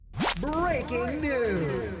Breaking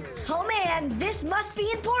news. Oh man, this must be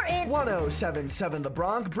important. 1077 The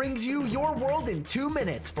Bronc brings you your world in 2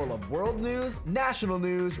 minutes, full of world news, national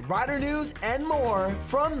news, rider news, and more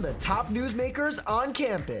from the top newsmakers on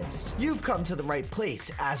campus. You've come to the right place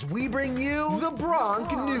as we bring you the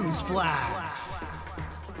Bronc News Flash.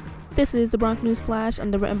 This is the Bronc News Flash,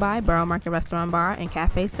 underwritten by Borough Market Restaurant Bar and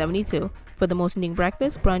Cafe 72. For the most unique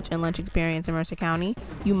breakfast, brunch, and lunch experience in Mercer County,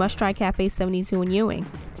 you must try Cafe 72 in Ewing.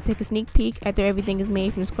 To take a sneak peek at their everything is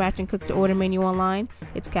made from scratch and cooked to order menu online,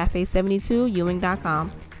 it's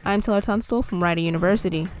cafe72ewing.com. I'm Taylor Tunstall from Rider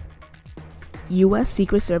University. U.S.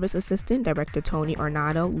 Secret Service Assistant Director Tony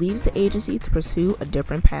Arnado leaves the agency to pursue a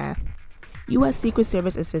different path. U.S. Secret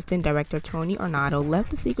Service Assistant Director Tony Arnado left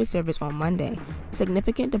the Secret Service on Monday, a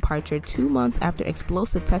significant departure 2 months after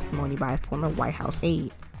explosive testimony by a former White House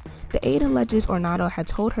aide. The aide alleges Arnado had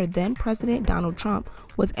told her then-President Donald Trump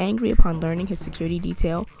was angry upon learning his security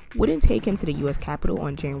detail wouldn't take him to the U.S. Capitol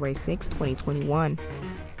on January 6, 2021.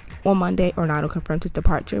 On Monday, Arnado confirmed his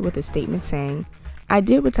departure with a statement saying, "I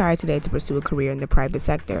did retire today to pursue a career in the private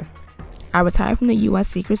sector. I retired from the U.S.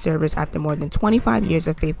 Secret Service after more than 25 years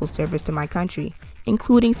of faithful service to my country,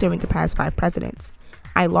 including serving the past 5 presidents.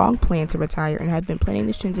 I long planned to retire and have been planning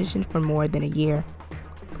this transition for more than a year."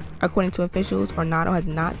 According to officials, Arnado has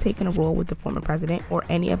not taken a role with the former president or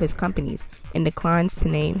any of his companies and declines to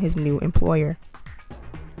name his new employer.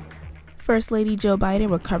 First Lady Joe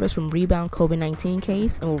Biden recovers from rebound COVID-19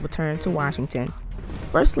 case and will return to Washington.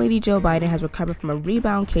 First Lady Joe Biden has recovered from a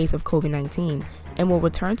rebound case of COVID-19 and will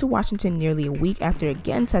return to Washington nearly a week after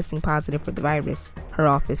again testing positive for the virus, her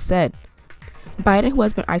office said. Biden, who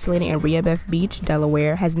has been isolating in Rehoboth Beach,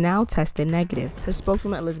 Delaware, has now tested negative, her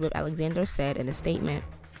spokeswoman Elizabeth Alexander said in a statement.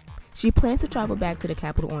 She plans to travel back to the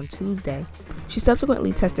Capitol on Tuesday. She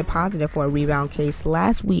subsequently tested positive for a rebound case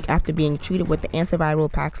last week after being treated with the antiviral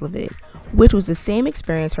Paxlovid, which was the same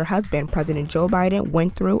experience her husband, President Joe Biden,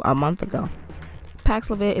 went through a month ago.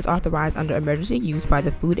 Paxlovid is authorized under emergency use by the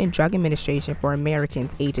Food and Drug Administration for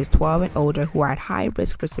Americans ages 12 and older who are at high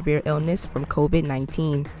risk for severe illness from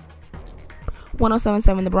COVID-19.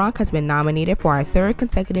 1077 The Bronc has been nominated for our 3rd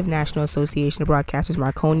consecutive National Association of Broadcasters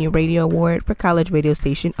Marconi Radio Award for College Radio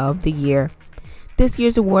Station of the Year. This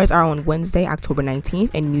year's awards are on Wednesday, October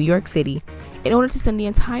 19th in New York City. In order to send the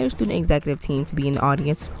entire student executive team to be in the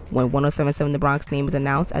audience when 1077 The Bronx name is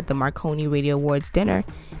announced at the Marconi Radio Awards dinner,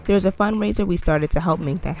 there is a fundraiser we started to help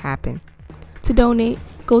make that happen. To donate,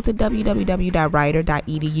 go to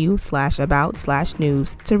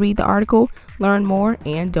www.rider.edu/about/news to read the article, learn more,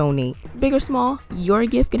 and donate. Big or small, your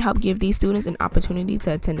gift can help give these students an opportunity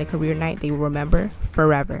to attend a career night they will remember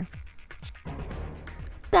forever.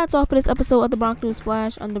 That's all for this episode of the Bronc News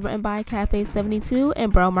Flash, underwritten by Cafe 72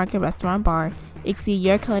 and Borough Market Restaurant Bar. Exceed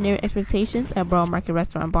your culinary expectations at Borough Market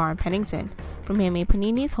Restaurant Bar in Pennington. From handmade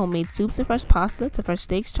paninis, homemade soups, and fresh pasta to fresh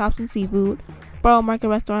steaks, chops, and seafood, Borough Market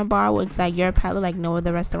Restaurant Bar will excite your palate like no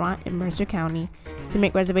other restaurant in Mercer County. To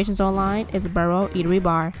make reservations online, it's Borough Eatery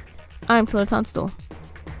Bar. I'm Taylor Tunstall.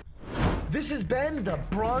 This has been the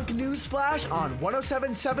Bronc News Flash on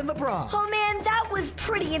 1077 The Bronc. Oh man, that was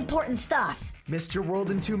pretty important stuff. Missed your world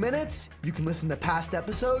in 2 minutes? You can listen to past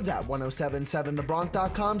episodes at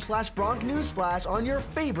 1077thebronc.com/Bronc News Flash on your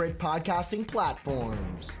favorite podcasting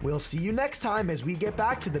platforms. We'll see you next time as we get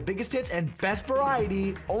back to the biggest hits and best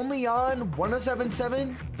variety only on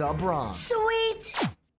 1077 The Bronc. Sweet!